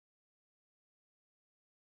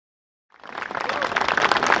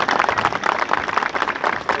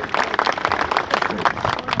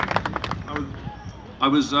I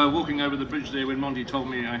was walking over the bridge there when Monty told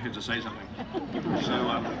me I had to say something.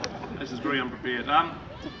 So this is very unprepared.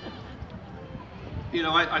 You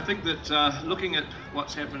know, I think that looking at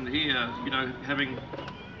what's happened here, you know, having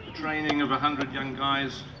training of 100 young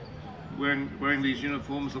guys wearing these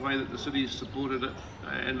uniforms, the way that the city supported it,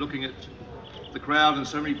 and looking at the crowd and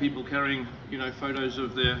so many people carrying, you know, photos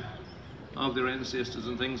of their ancestors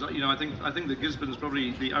and things. You know, I think that Gisborne's probably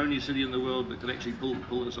the only city in the world that could actually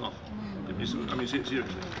pull this off. I mean, seriously.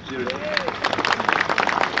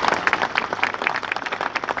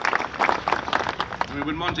 I mean,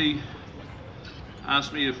 when Monty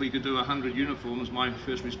asked me if we could do 100 uniforms, my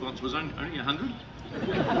first response was only 100.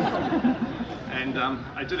 And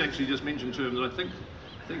I did actually just mention to him that I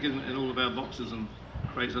think in all of our boxes and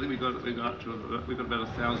crates, I think we got about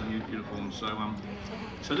 1,000 uniforms.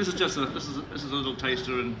 So this is just a little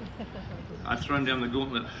taster, and I've thrown down the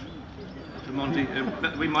gauntlet to Monty.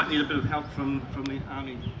 We might need a bit of help from the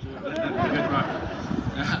army.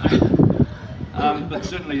 But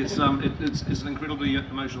certainly it's an incredibly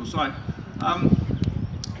emotional sight. I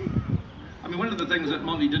mean, one of the things that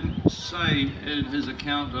Monty didn't say in his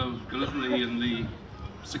account of Gallipoli in the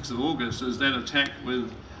 6th of August is that attack where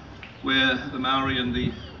the Maori and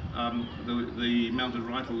the mounted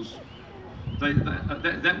rifles,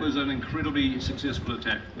 that was an incredibly successful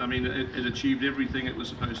attack. I mean, it achieved everything it was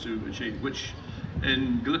supposed to achieve, which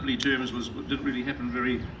in Gallipoli terms didn't really happen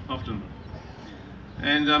very often.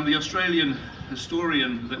 And the Australian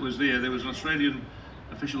historian that was there was an Australian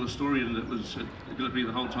official historian that was at Gallipoli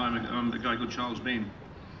the whole time, a guy called Charles Bean,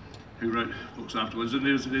 who wrote books afterwards. And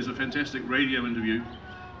there's a fantastic radio interview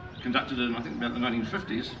conducted in, I think, about the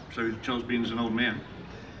 1950s. So Charles Bean's an old man,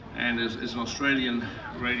 and it's an Australian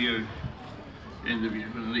radio interview,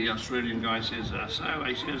 and the Australian guy says,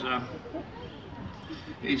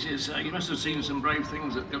 he says, you must have seen some brave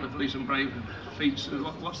things at Gallipoli, some brave feats.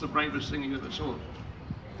 What's the bravest thing you ever saw?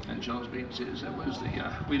 And Charles Bean says, it was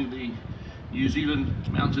when the New Zealand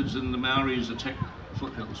Mounted and the Maoris attacked the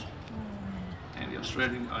foothills. And the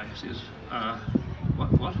Australian guy says,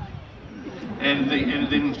 what? And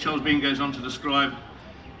then Charles Bean goes on to describe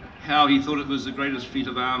how he thought it was the greatest feat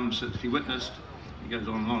of arms that he witnessed. He goes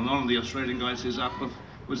on and on and on. The Australian guy says,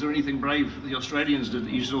 was there anything brave the Australians did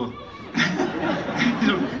that you saw?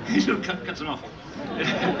 He sort of cuts him off.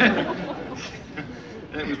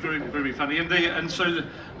 That was very, very funny. And so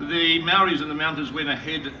the Maoris and the Mounties went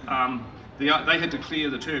ahead. They had to clear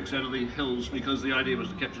the Turks out of the hills because the idea was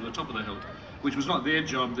to capture the top of the hill, which was not their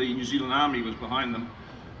job. The New Zealand Army was behind them,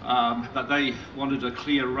 but they wanted a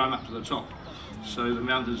clear run up to the top. So the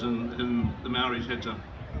Mounties and the Maoris had to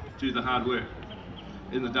do the hard work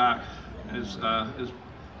in the dark, as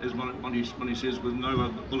Monty says, with no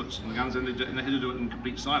other bullets and the guns, and they had to do it in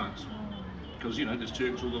complete silence because, you know, there's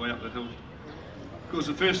Turks all the way up the hill. Of course,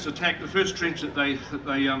 the first attack, the first trench that they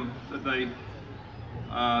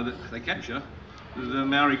capture, the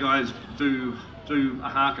Maori guys do a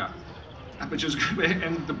Haka, which is,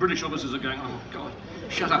 and the British officers are going, oh God,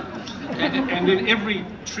 shut up. And in every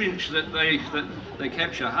trench that they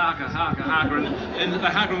capture, Haka, and the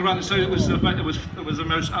Haka will run. So it was the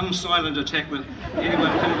most unsilent attack that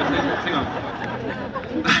anyone could ever think of.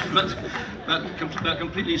 but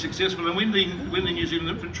completely successful. And when the New Zealand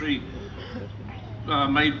infantry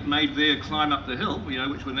made their climb up the hill, you know,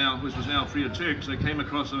 which was now free of Turks, they came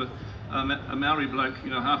across a Maori bloke, you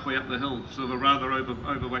know, halfway up the hill, sort of a rather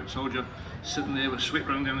overweight soldier, sitting there with sweat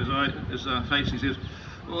running down his face. He says,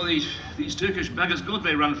 "Well, these Turkish buggers, God,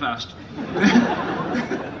 they run fast,"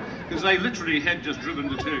 because they literally had just driven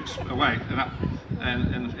the Turks away and up,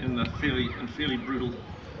 and in the fairly brutal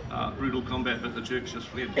combat. But the Turks just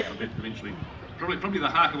fled a bit eventually. Probably the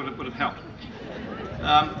Haka would have helped.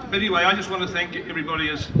 But anyway, I just want to thank everybody,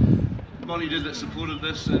 as Monty did, that supported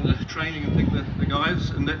this and the training, and thank the guys,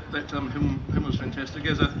 and him was fantastic.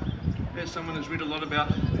 As someone that's read a lot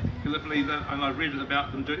about Gallipoli, and I've read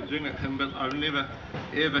about them doing it, but I've never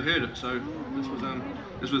ever heard it. So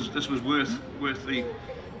this was worth the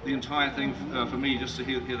entire thing for me, just to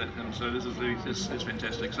hear that hymn. So it's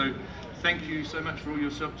fantastic. So thank you so much for all your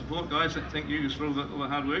support, guys. Thank you for all the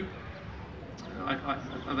hard work.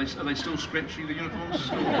 Are they still scratchy, the uniforms?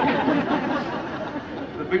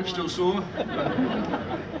 The boots still sore?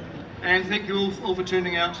 And thank you all for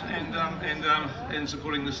turning out and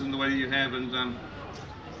supporting this in the way that you have, and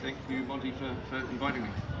thank you, Monty, for inviting me.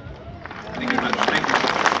 Thank you very much. Thank you.